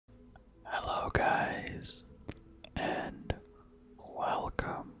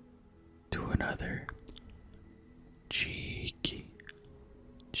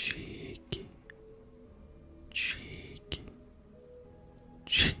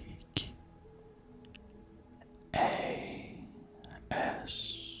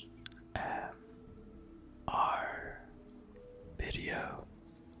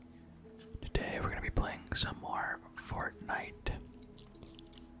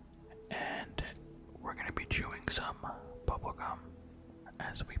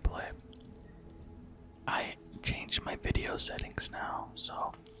change my video settings now,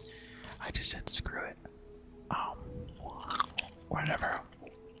 so I just said screw it. Whenever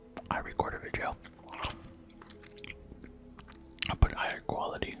I record a video, I put higher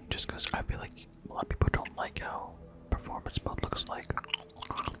quality just because I feel like a lot of people don't like how performance mode looks like.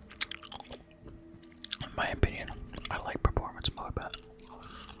 In my opinion, I like performance mode, but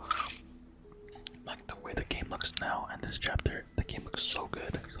like the way the game looks now in this chapter, the game looks so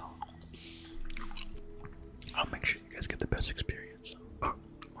good. So I'll make sure you guys get the best experience. Or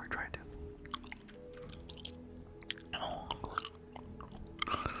try to.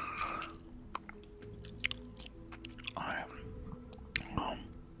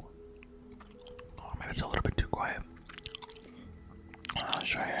 Maybe it's a little bit too quiet. I'll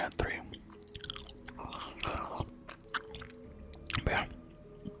try it at 3. But yeah,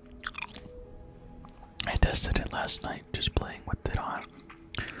 I tested it last night, just playing with it on,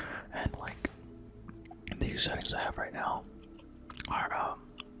 and like these settings I have right now are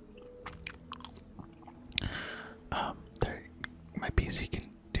my PC can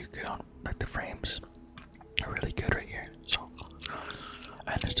do good on, like the frames are really good right here. So,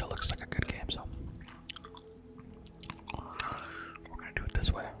 and it still looks like a good game. So we're gonna do it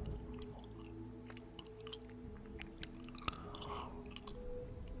this way.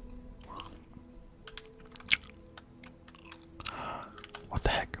 What the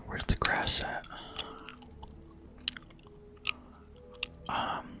heck? Where's the grass at?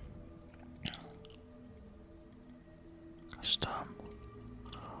 Custom.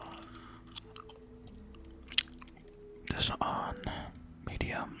 This on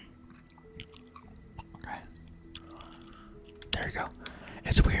medium. Okay. There you go.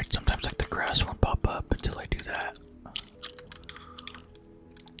 It's weird. Sometimes like the grass won't pop up until I do that.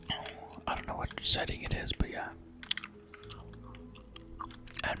 I don't know what setting it is, but yeah.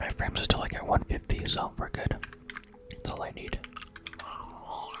 And my frames are still like at 150, so we're good. That's all I need.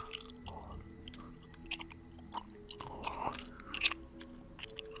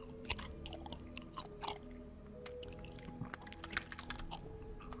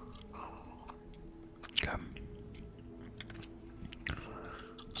 Okay.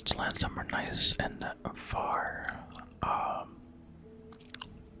 Let's land somewhere nice and far.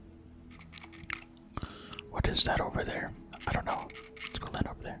 What is that over there? I don't know. Let's go land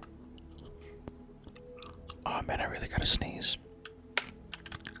over there. Oh man, I really gotta sneeze.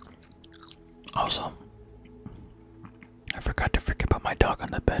 Also, I forgot to freaking put my dog on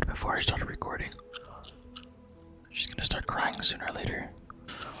the bed before I started recording. She's gonna start crying sooner or later.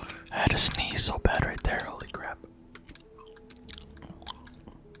 I had to sneeze so bad right there, holy crap.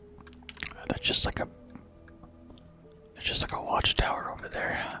 That's just like a watchtower over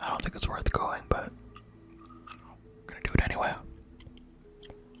there. I don't think it's worth going, but I'm gonna do it anyway.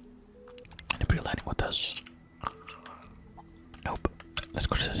 Anybody landing with us? Nope. Let's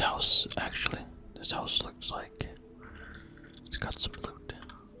go to this house, actually. This house looks like it's got some loot.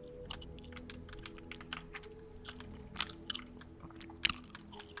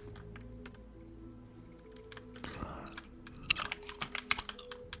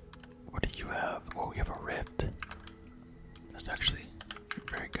 What do you have? Oh, we have a rift. That's actually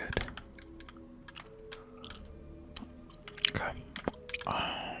very good. Okay. A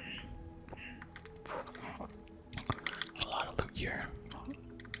lot of loot here.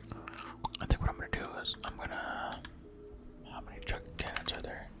 I think what I'm gonna do is I'm gonna. How many jug cannons are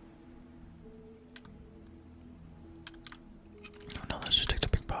there? Oh, no, let's just take the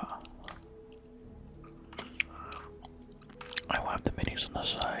big pot. I will have the minis on the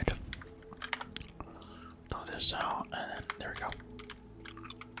side. Throw this out, and then there we go.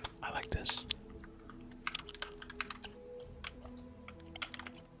 I like this.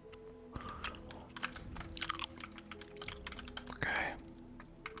 Okay.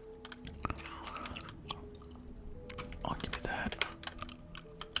 I'll give you that.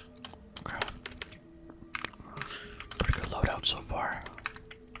 Okay. Pretty good loadout so far.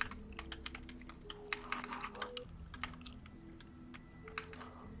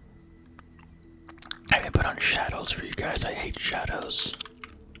 I haven't put on shadows for you guys. I hate shadows.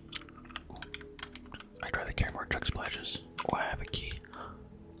 I'd rather carry more chug splashes. Oh, I have a key.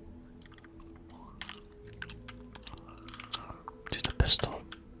 Just a pistol.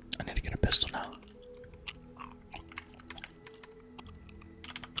 I need to get a pistol now.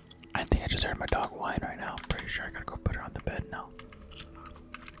 I think I just heard my dog whine right now. I'm pretty sure I gotta go put her on the bed now.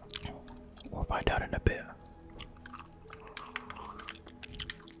 We'll find out in a bit.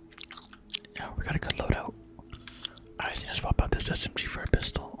 Yeah, we got a good loadout. I think I swap out this SMG for a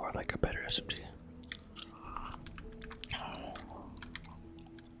pistol or like a better SMG.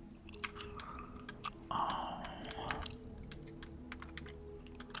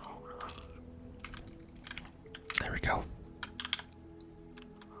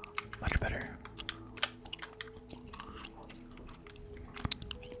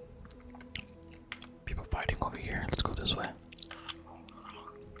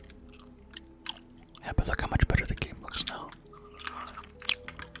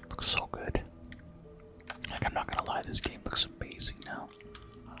 this game looks amazing now.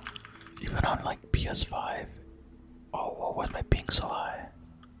 Even on like PS5. Oh, why is my ping so high?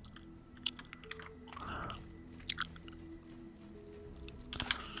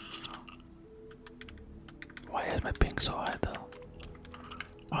 Why is my ping so high though?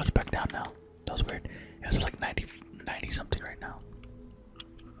 Oh, it's back down now. That was weird. It's like 90 something right now.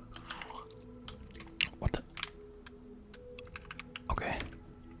 What the? Okay.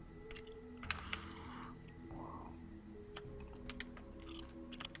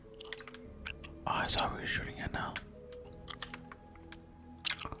 Oh, I saw we were shooting it now.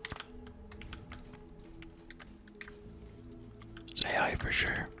 It's AI for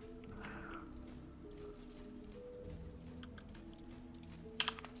sure.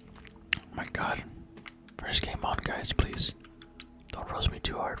 Oh my god. First game on, guys, please. Don't roast me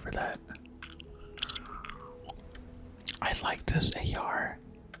too hard for that. I like this AR,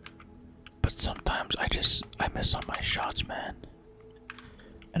 but sometimes I miss on my shots, man.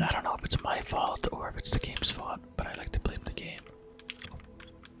 And I don't know if it's my fault or if it's the game's fault, but I like to blame the game.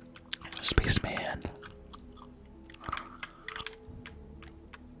 Spaceman.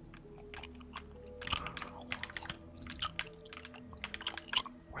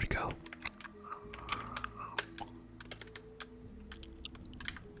 Where'd it go?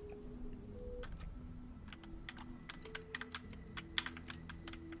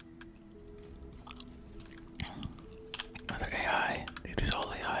 Another AI. These all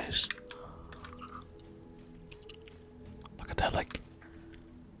AIs. Look at that, like.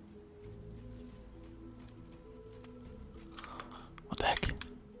 What the heck?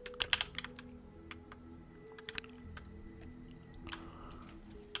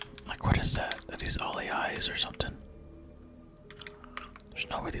 Like, what is that? Are these all AIs or something? There's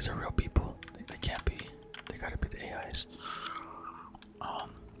no way these are real people. They can't be. They gotta be the AIs. I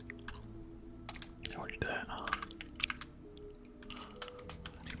already did that.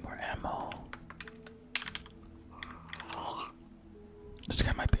 Need more ammo. This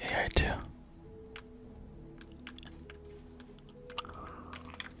guy might be AI too.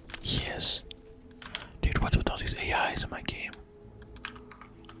 He is. Dude, what's with all these AIs in my game?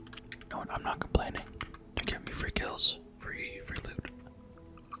 No, I'm not complaining. They're giving me free kills, free loot.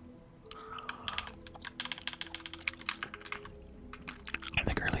 I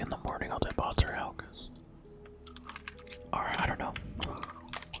think early in the morning all the bots are out, or I don't know.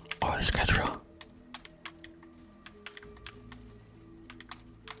 Oh, this guy's real.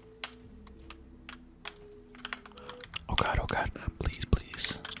 Oh god, please,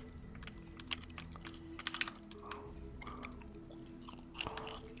 please.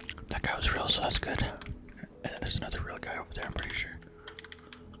 That guy was real, so that's good. And then there's another real guy over there, I'm pretty sure.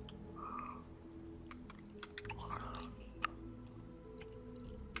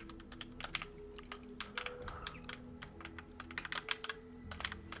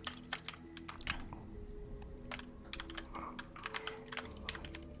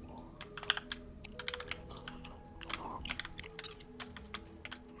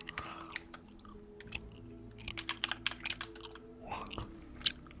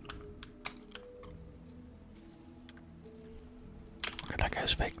 That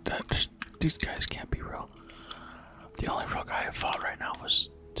guy's fake. These guys can't be real. The only real guy I fought right now was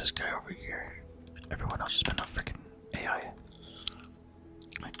this guy over here. Everyone else has been a freaking AI.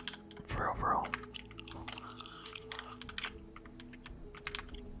 Like, for real.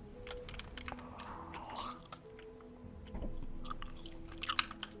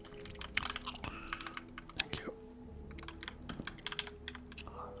 Thank you.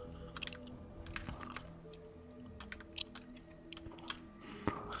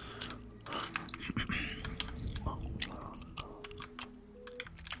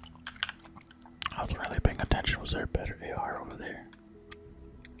 I wasn't really paying attention. Was there a better AR over there?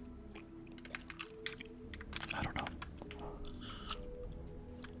 I don't know.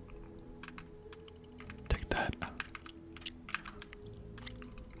 Take that.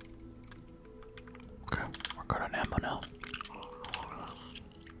 Okay, we're good on ammo now.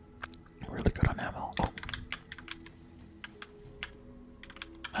 Really good on ammo. Oh.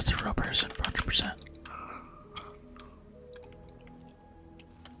 That's a real person, 100%.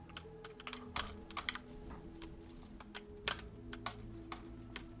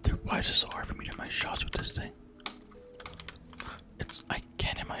 Why is it so hard for me to hit my shots with this thing? I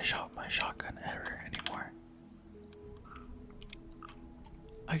can't hit my shotgun ever anymore.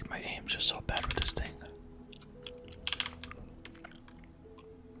 Like, my aim's just so bad with this thing.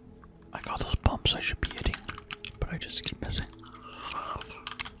 Like all those bumps I should be hitting, but I just keep missing.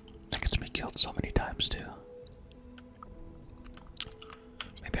 That gets me killed so many times too.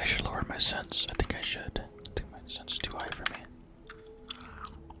 Maybe I should lower my sense. I think I should. I think my Sounds too high for me.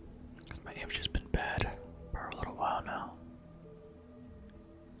 My aim's just been bad for a little while now.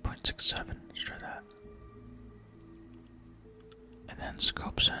 0.67, let's try that. And then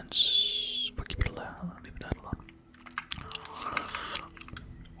scope sense, but keep it alone, leave that alone.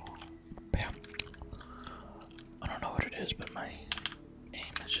 Bam. I don't know what it is, but my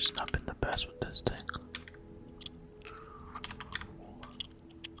aim has just not been the best with this thing.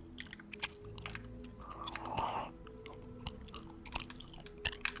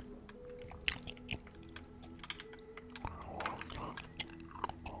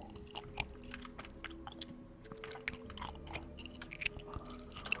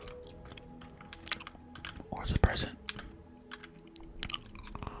 Where's the present?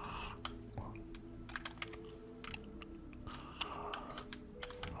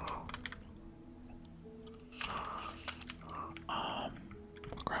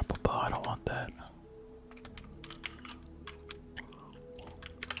 Grapple ball, I don't want that.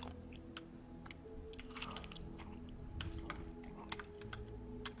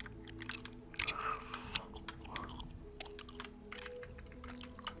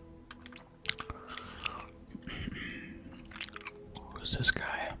 Who's this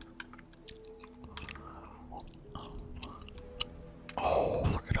guy? Oh,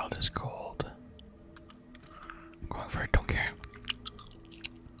 look at all this gold. I'm going for it, don't care.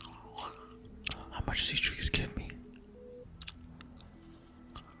 How much does these trees give me?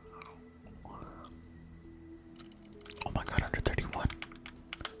 Oh my god, under 31.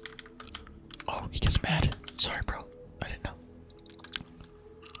 Oh, he gets mad. Sorry, bro. I didn't know.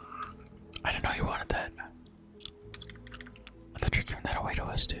 I didn't know you wanted that. I thought you were giving that away to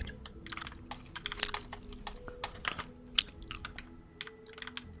us, dude.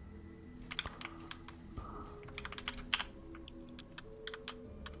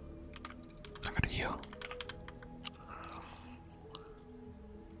 I gotta heal.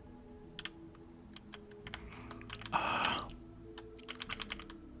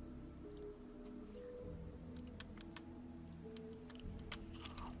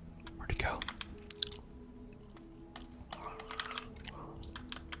 Where'd he go?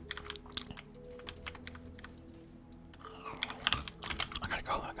 I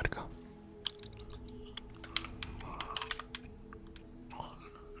gotta go.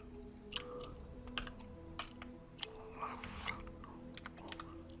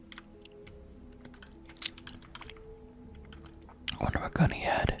 I wonder what gun he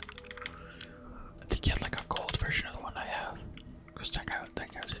had. I think he had like a gold version of the one I have. Because that guy was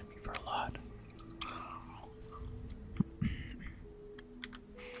hitting me for a lot.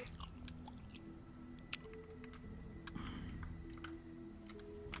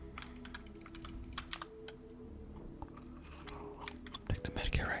 Take the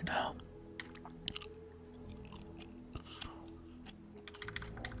medkit right now.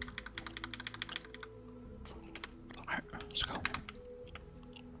 Alright, let's go.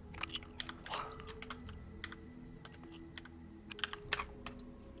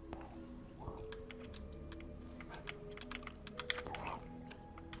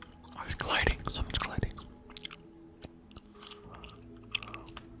 Oh, he's gliding. Someone's gliding.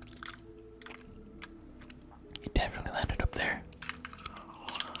 He definitely landed up there.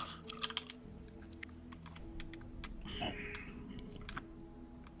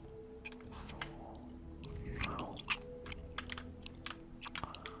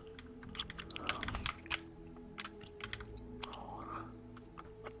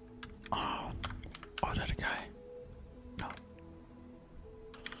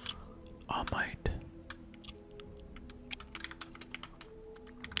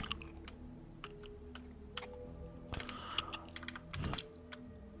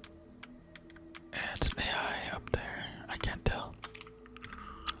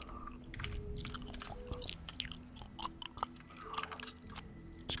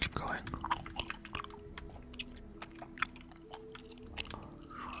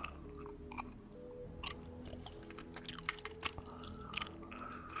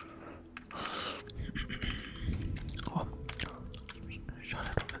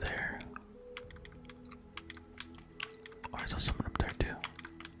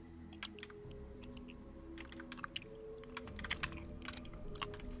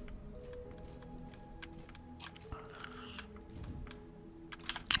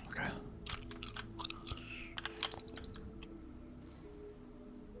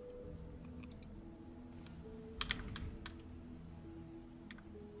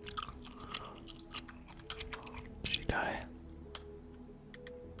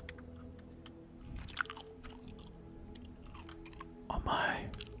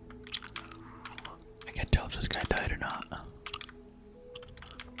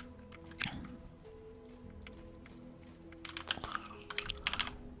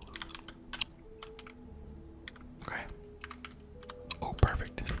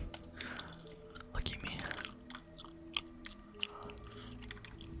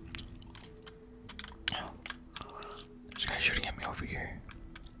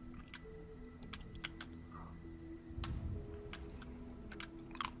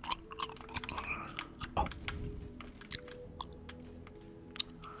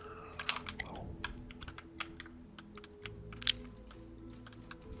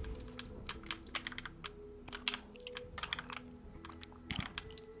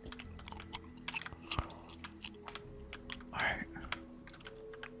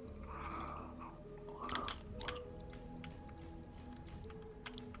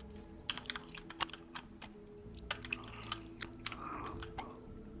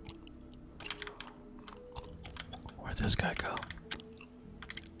 this guy go?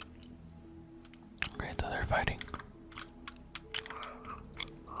 Okay, so they're fighting.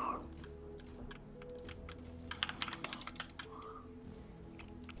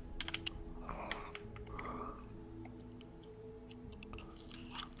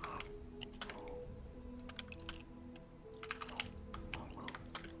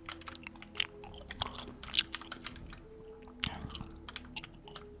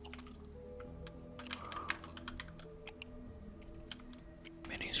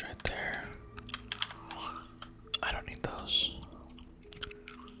 Minis right there. I don't need those.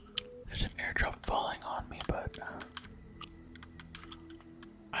 There's an airdrop falling on me, but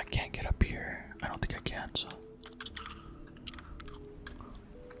I can't get up here. I don't think I can, so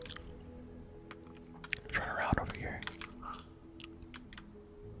let's run around over here.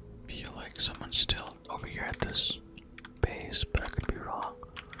 Feel like someone's still over here at this base, but I could be wrong.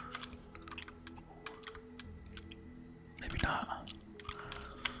 Maybe not.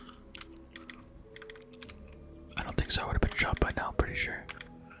 I don't think so. I would have been shot by now, pretty sure.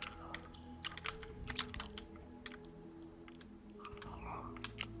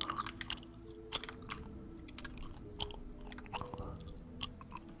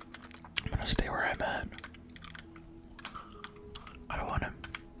 I'm gonna stay where I'm at. I don't want him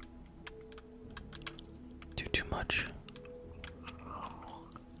do too much.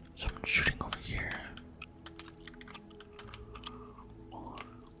 Someone's shooting over here.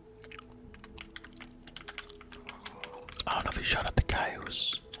 I don't know if he shot at the guy who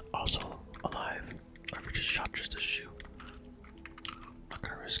was also alive, or if he just shot just to shoot. I'm not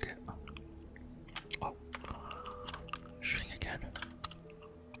gonna risk it. Oh, shooting again.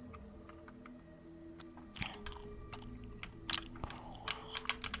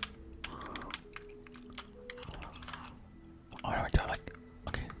 Oh no, they're like,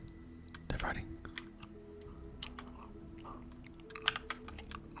 okay, they're fighting.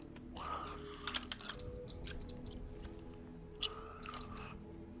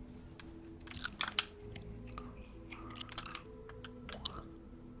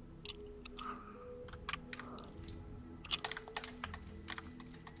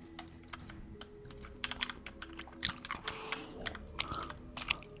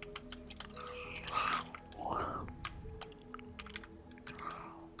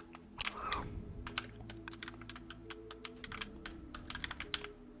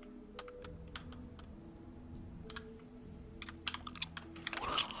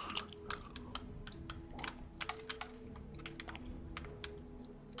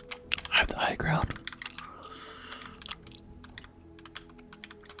 I have the high ground.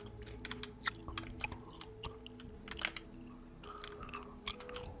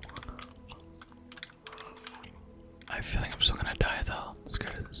 I feel like I'm still gonna die though. This guy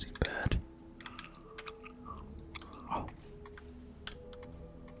doesn't seem bad. Oh.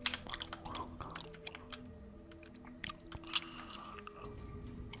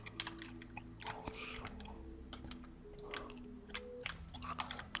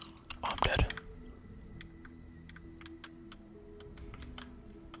 I'm dead.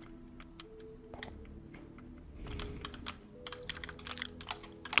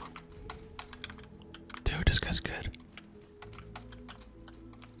 Dude, this guy's good.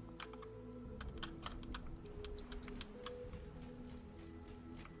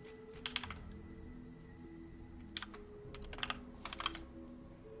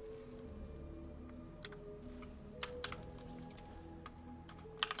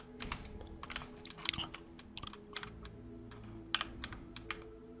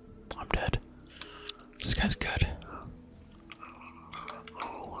 I'm dead. This guy's good.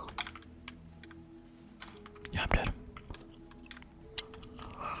 Yeah, I'm dead.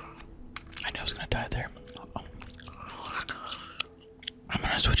 I knew I was gonna die there. Uh-oh. I'm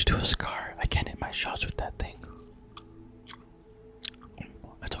gonna switch to a scar. I can't hit my shots with that thing.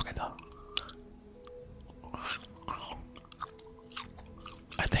 It's okay though.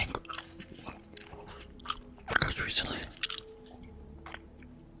 I think because recently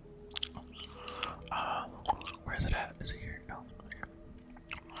where is it at? Is it here? No.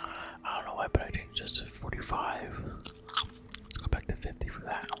 I don't know why, but I changed this to 45. Let's go back to 50 for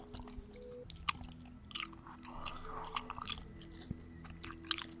that.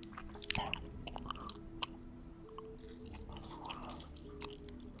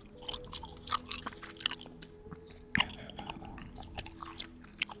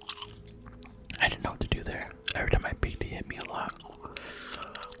 I didn't know what to do there. Every time I peeked, he hit me a lot.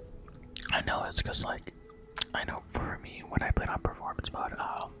 I know it's because, like, I know for me, when I played on performance mode,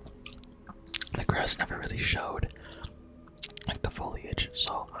 the grass never really showed, like, the foliage,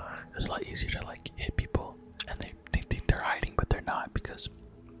 so it was a lot easier to, like, hit people, and they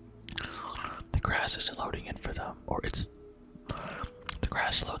grass isn't loading in for them, or it's the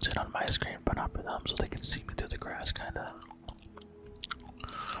grass loads in on my screen, but not for them, so they can see me through the grass, kinda.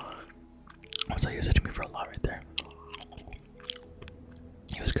 I was like, he was hitting me for a lot right there.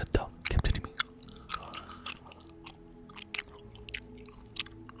 He was good though, kept hitting me.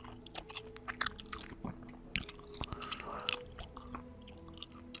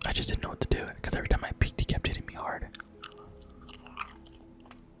 I just didn't know what to do, because every time I peeked, he kept hitting me hard.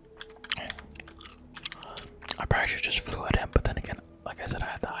 I probably should just flew at him, but then again, like I said, I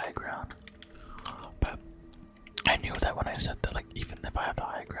had the high ground. But I knew that when I said that, like, even if I have the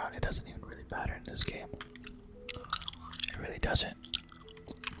high ground, it doesn't even really matter in this game. It really doesn't.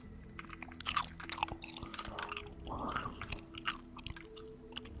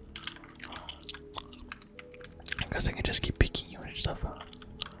 Because I can just keep picking you and stuff.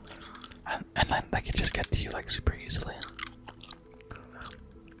 And then I can just get to you like super easily.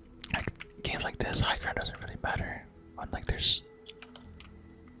 Like games like this, high ground doesn't really matter. When like there's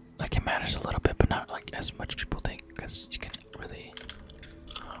like it matters a little bit, but not like as much people think, because you can really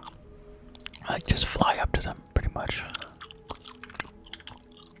like just fly up to them pretty much.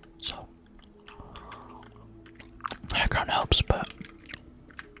 So high ground helps, but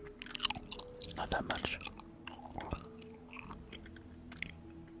not that much.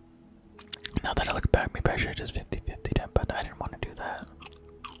 Now that I look back, maybe I should have just 50-50'd him, but I didn't want to do that.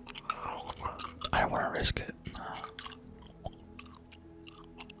 I don't want to risk it.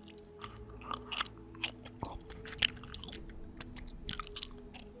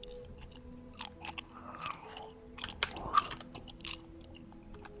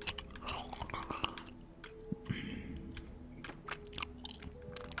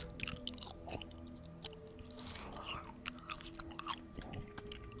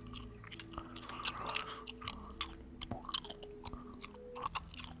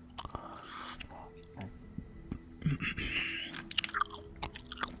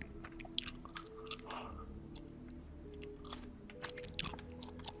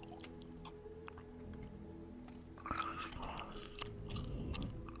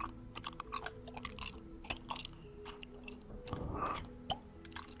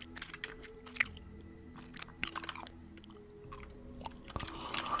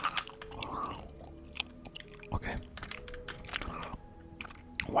 Okay.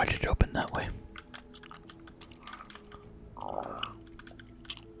 Why did it open that way?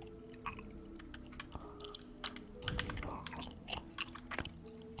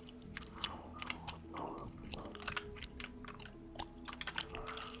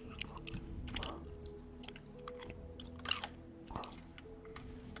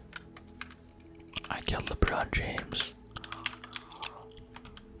 I killed LeBron James.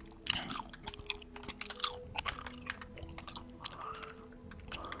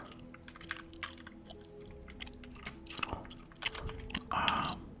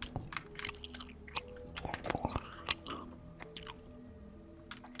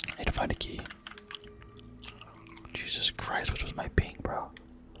 Need to find a key. Jesus Christ, what was my ping, bro?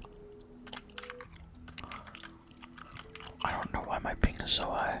 I don't know why my ping is so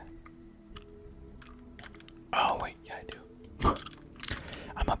high. Oh wait, yeah I do.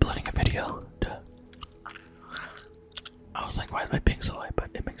 I'm uploading a video. Duh. I was like, why is my ping so high? But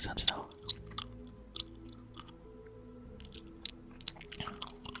it makes sense now.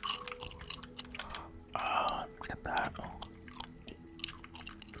 Look at that.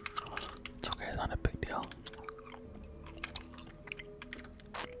 It's okay, it's not a big deal.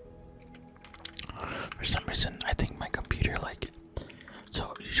 For some reason, I think my computer like.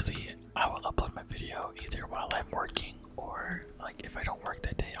 So usually I will upload my video either while I'm working, or like if I don't work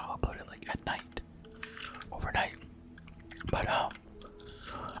that day, I'll upload it like at night, overnight. But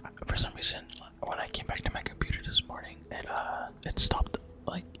for some reason, when I came back to my computer this morning, it stopped.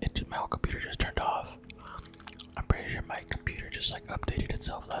 Like my whole computer just turned off. I'm pretty sure my computer just like updated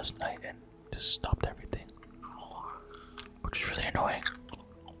itself last night and just stopped everything, which is really annoying.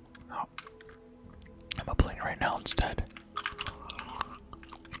 Oh, I'm uploading right now instead.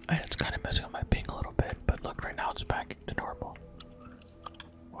 And it's kind of messing with my ping a little bit, but look, right now it's back to normal.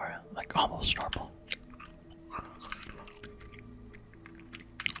 Or like almost normal.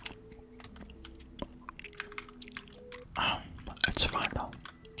 It's fine though.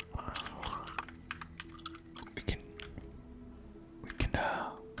 We can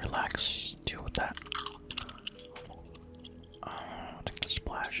relax, deal with that. I think the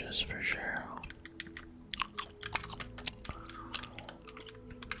splashes for sure.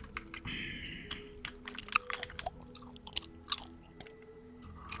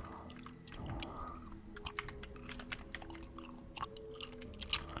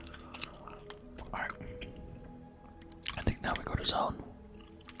 zone.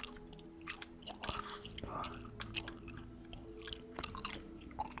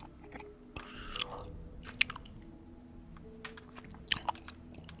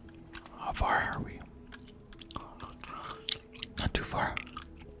 How far are we? Not too far.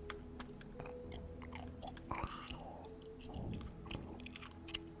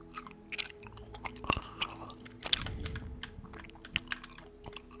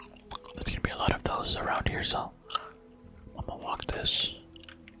 There's gonna be a lot of those around here, so I'm gonna walk this.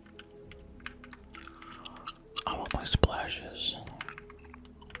 I want my splashes.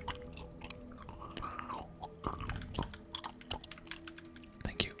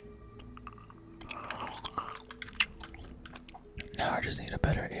 Thank you. Now I just need a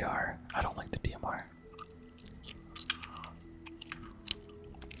better AR. I don't like the DMR.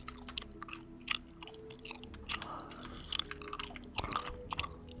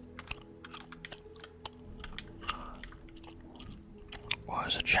 What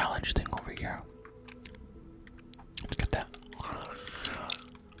was a challenge thing over here? Let's get that.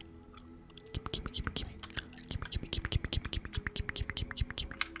 Gimme.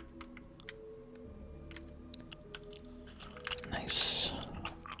 Nice.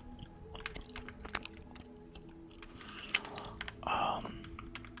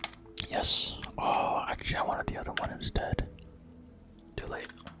 Yes. Oh, actually, I wanted the other one instead. Too late.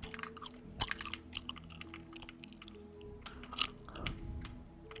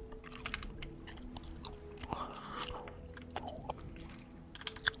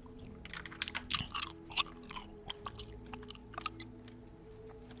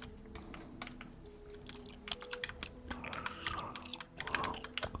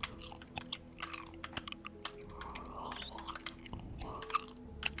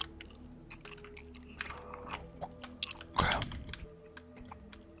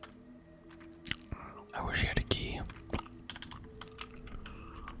 I wish he had a key.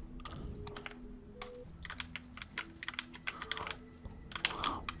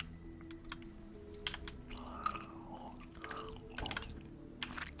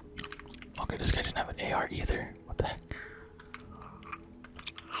 Okay, this guy didn't have an AR either. What the heck?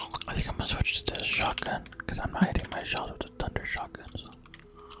 I think I'm gonna switch to this shotgun because I'm not hitting my shells with the thunder shotgun. So.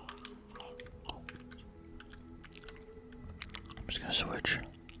 I'm just gonna switch.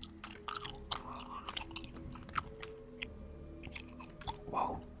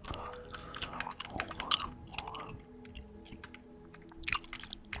 Whoa.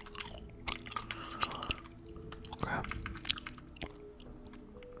 Crap.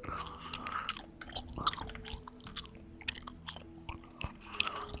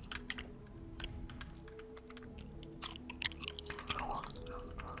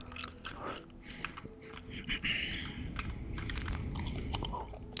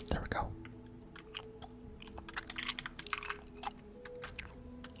 There we go.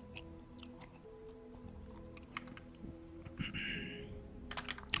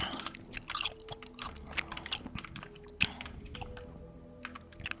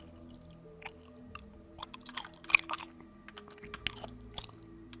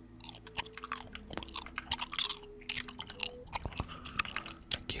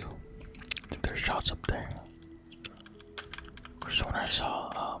 Thank you. I think there's shots up there. Of course, when I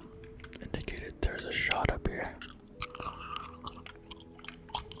saw indicated there's a shot up here.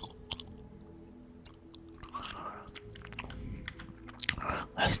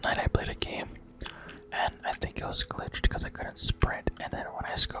 Last night I played a game and I think it was glitched because I couldn't sprint, and then when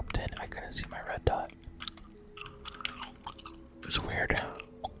I scoped in I couldn't see my red dot. It was weird.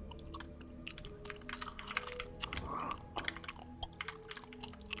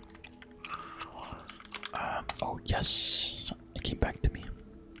 Oh yes, it came back to me.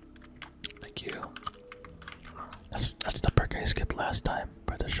 Thank you. That's the perk I skipped last time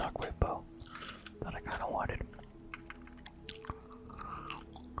for the shockwave bow that I kind of wanted.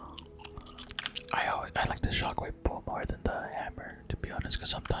 I like the shockwave bow more than the hammer, to be honest, because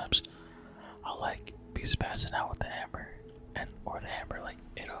sometimes I'll like be spazzing out with the hammer, or the hammer like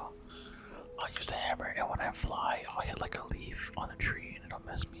I'll use the hammer, and when I fly I'll hit like a leaf on a tree and it'll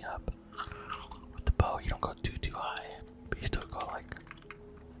mess me up. With the bow you don't go too high, but you still go like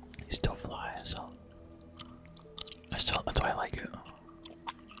you still fly, so that's why I like it.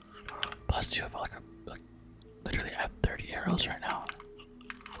 Plus you have like literally I have 30 arrows right now.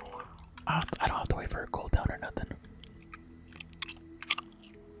 I don't have to wait for a cooldown or nothing.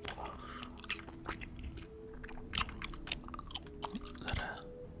 Is that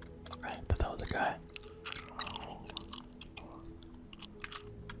okay, I thought that was a guy.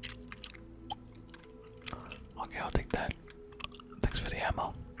 Okay, I'll take that. Thanks for the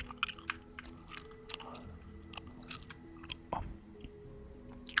ammo. Oh,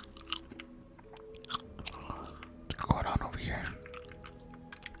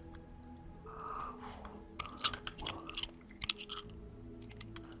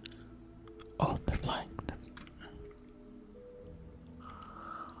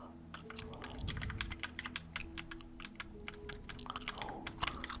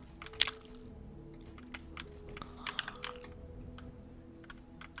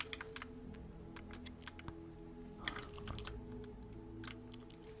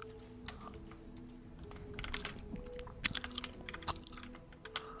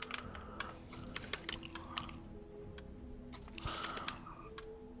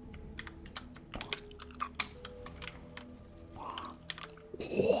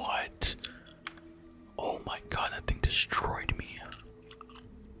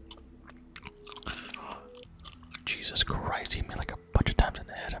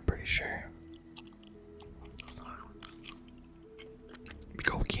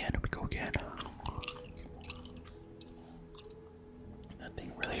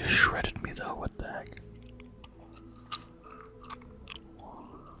 shredded me though, what the heck?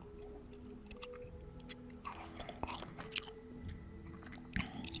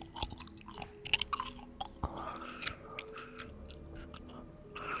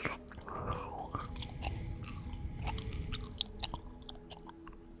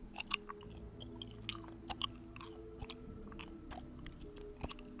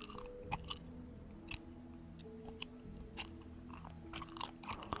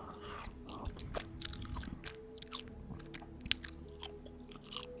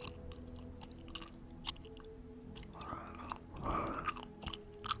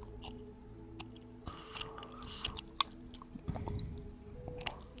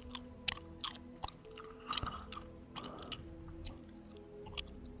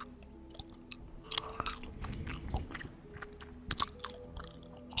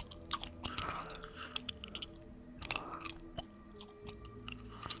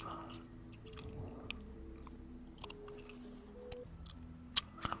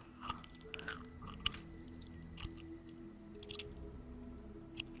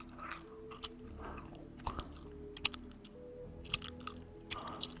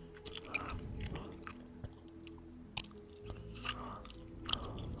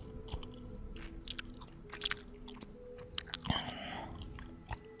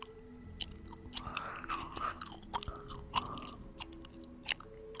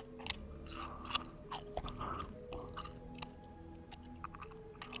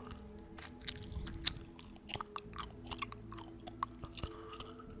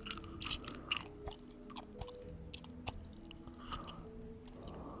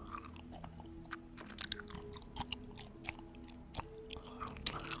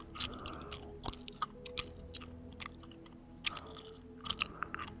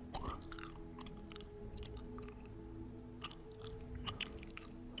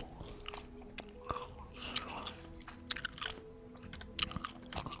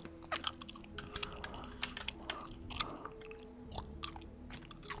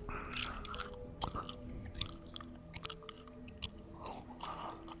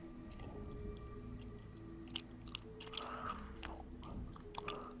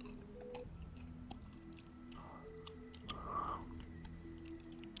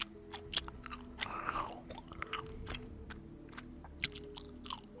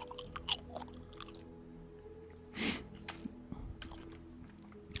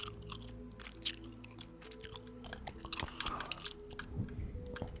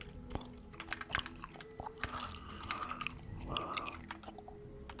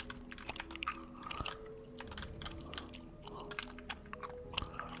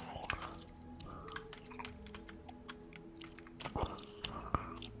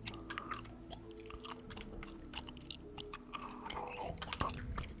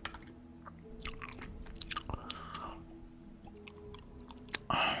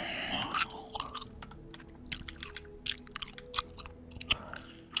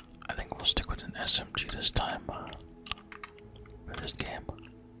 SMG this time for this game.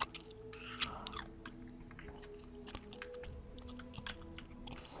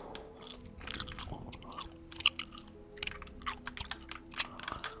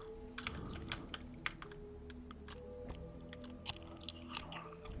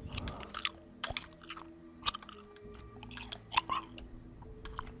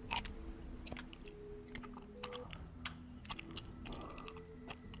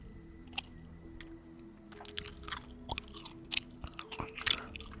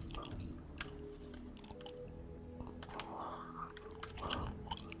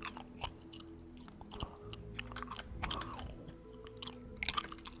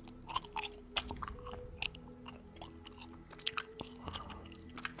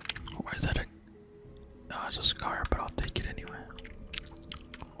 Why is that it's a scar, but I'll take it anyway.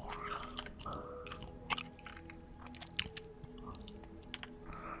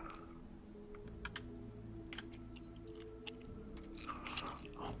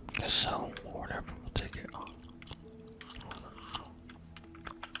 Guess so, or whatever, we'll take it.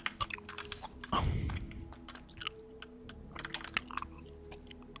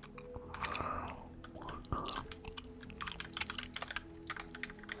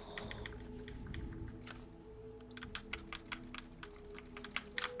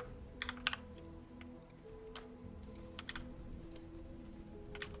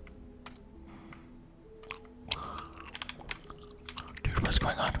 Dude, what's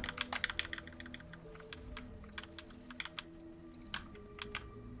going on?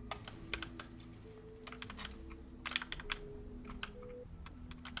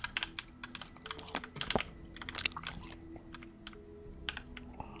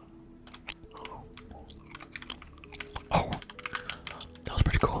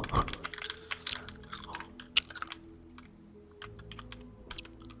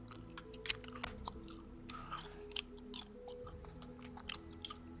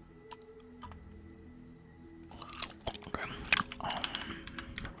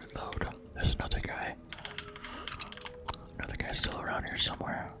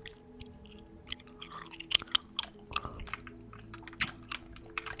 somewhere.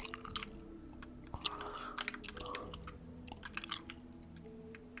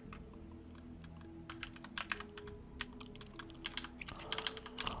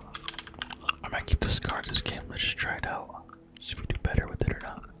 I might keep this card this game. Let's just try it out. See if we do better with it or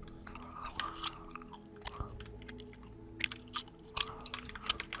not.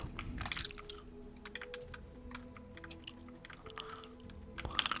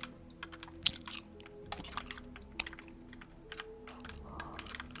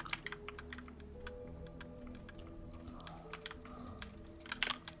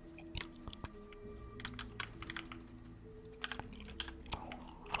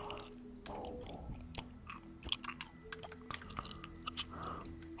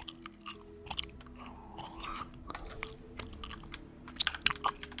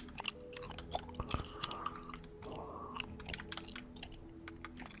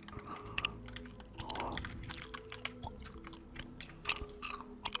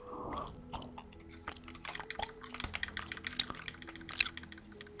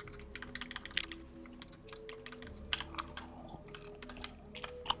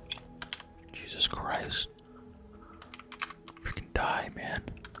 Jesus Christ. Freaking die, man.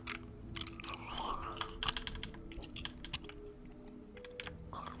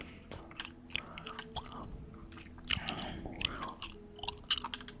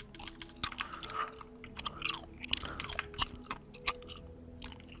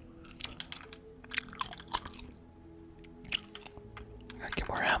 Gotta get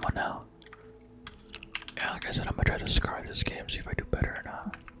more ammo now. Yeah, like I said, I'm gonna try to scar this game, see if I do better or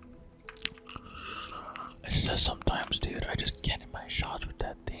not. It's just sometimes, dude, I just can't hit my shots with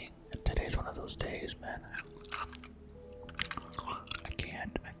that thing. And today's one of those days, man. I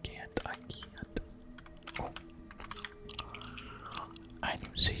can't. Oh. I didn't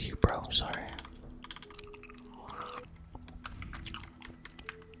even see you, bro. Sorry.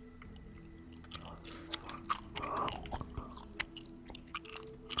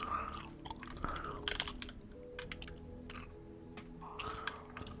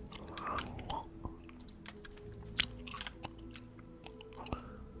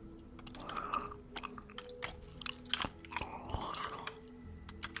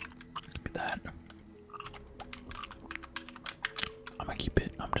 That. I'm gonna keep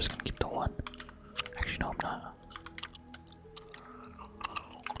it. I'm just gonna keep the one. Actually, no, I'm not.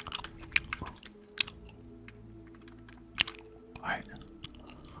 Alright.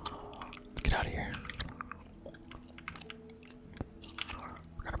 Get out of here.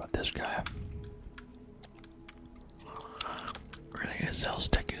 Forgot about this guy. Really gonna sell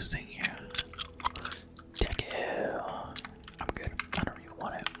Steku's thing here. Steku. I'm good. I don't even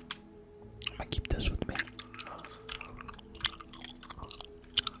want it. I'm gonna keep this with me.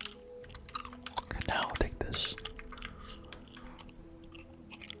 Okay, now I'll take this.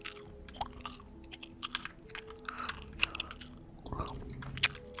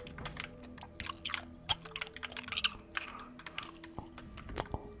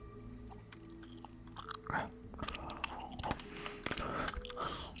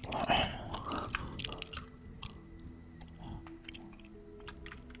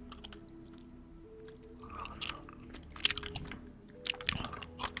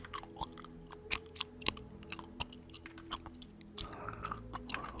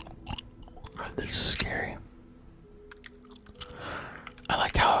 This is scary. I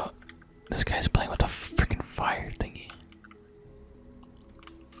like how this guy's playing with a freaking fire thingy.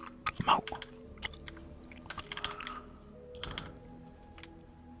 I'm out.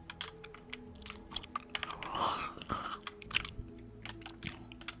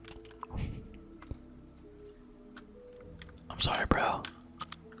 I'm sorry, bro.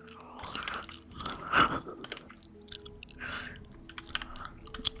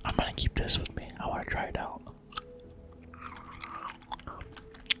 I'm gonna keep this with me. I want to try it out.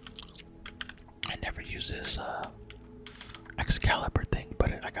 I never use this Excalibur thing,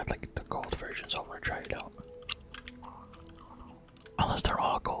 but I got like the gold version, so I want to try it out. Unless they're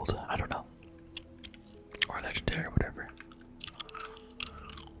all gold, I don't know. Or legendary, whatever.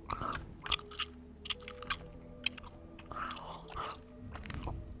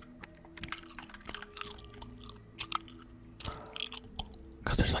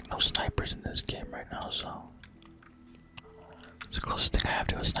 Because there's like no snipers in this game right now, so it's the closest thing I have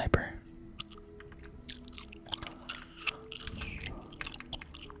to a sniper.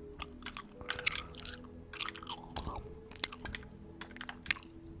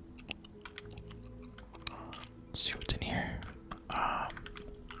 Let's see what's in here. I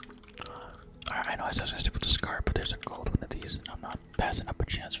know I was gonna stick with the scar, but there's a gold one of these, and I'm I'm not passing up a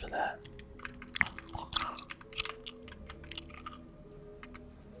chance for that.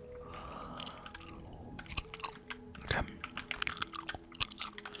 Okay.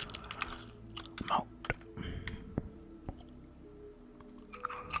 I'm out.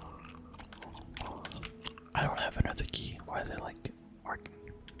 I don't have another key. Why is it like working?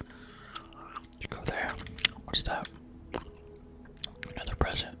 You go there. What's that? Another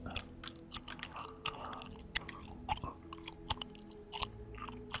present.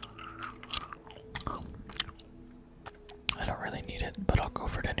 I don't really need it, but I'll go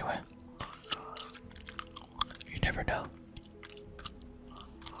for it anyway. You never know.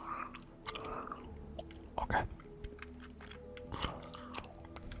 Okay.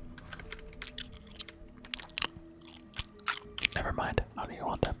 Never mind. I don't even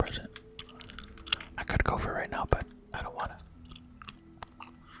want that present. I could go for it right now, but I don't want to.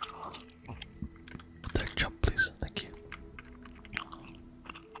 Take jump, please. Thank you.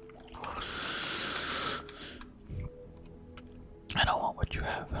 I don't want what you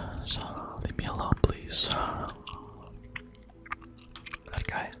have, so leave me alone, please. That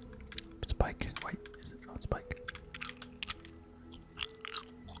guy. Spike. Wait, is it not Spike?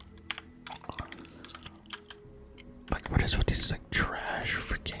 Like, what is with these like trash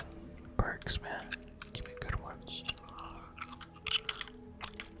freaking perks, man? Give me good ones.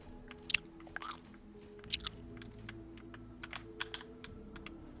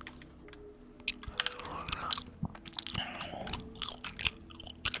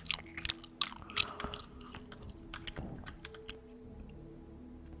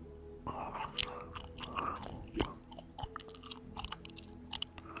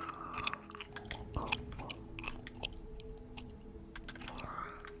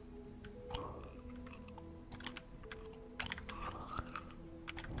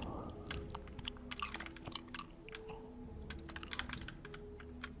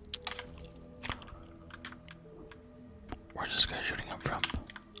 Where's this guy shooting him from?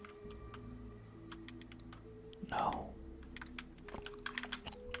 No.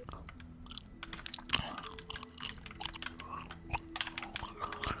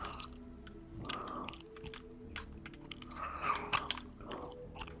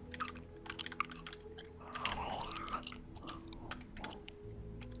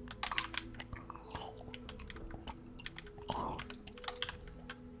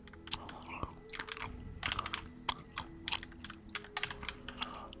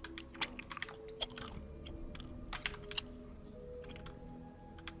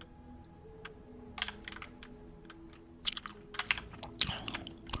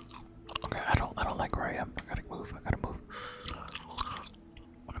 I don't like where I am. I gotta move. I gotta move. I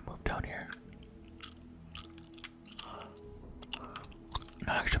wanna move down here.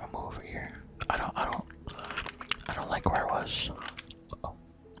 No, actually, I'm gonna move over here. I don't like where I was. Oh.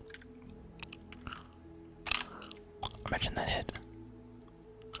 Imagine that hit.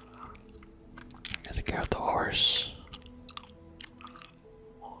 There's a guy with the horse.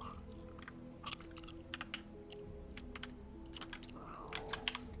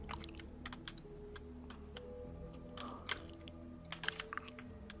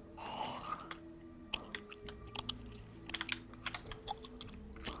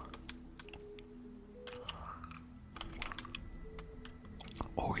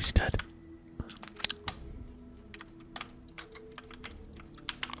 Oh, he's dead.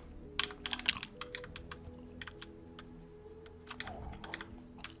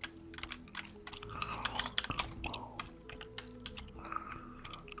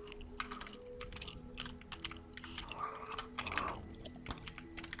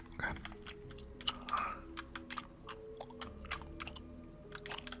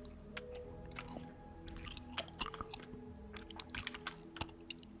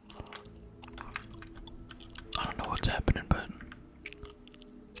 I don't know what's happening, but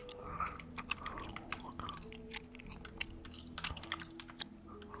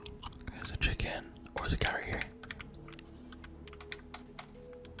there's a chicken. Or is a guy right here?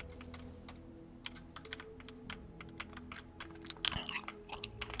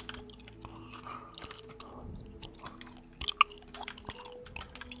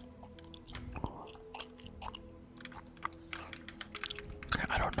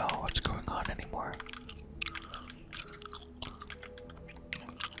 I don't know what's going on anymore.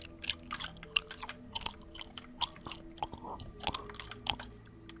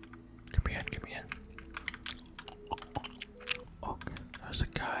 Get me in. Okay, there's a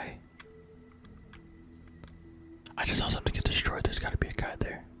guy. I just saw something get destroyed. There's gotta be a guy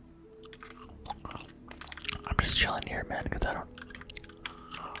there. I'm just chilling here, man, because I don't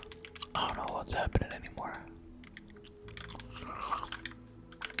know what's happening anymore.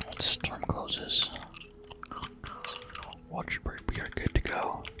 once storm closes, Watchbird, we are good to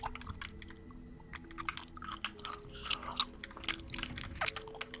go.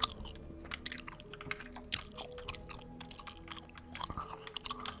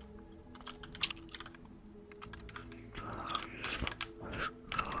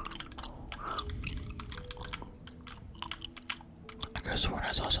 I could have sworn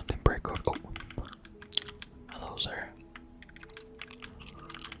I saw something break code. Oh, hello, sir.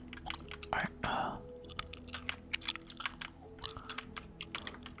 Alright,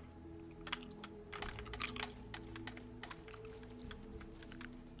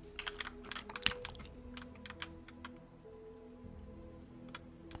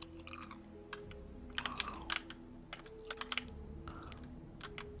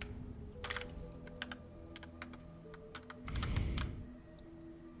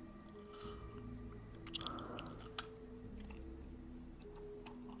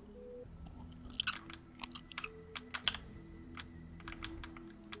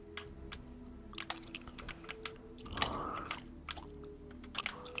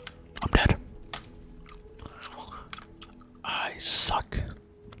 I'm dead. I suck.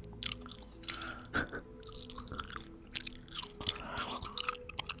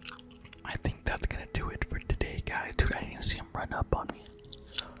 I think that's gonna do it for today, guys. Dude, I didn't even see him run up on me.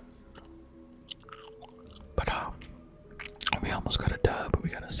 But we almost got a dub, but we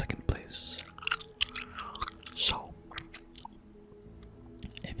got a second place. So,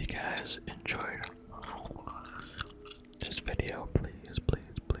 if you guys enjoyed this video,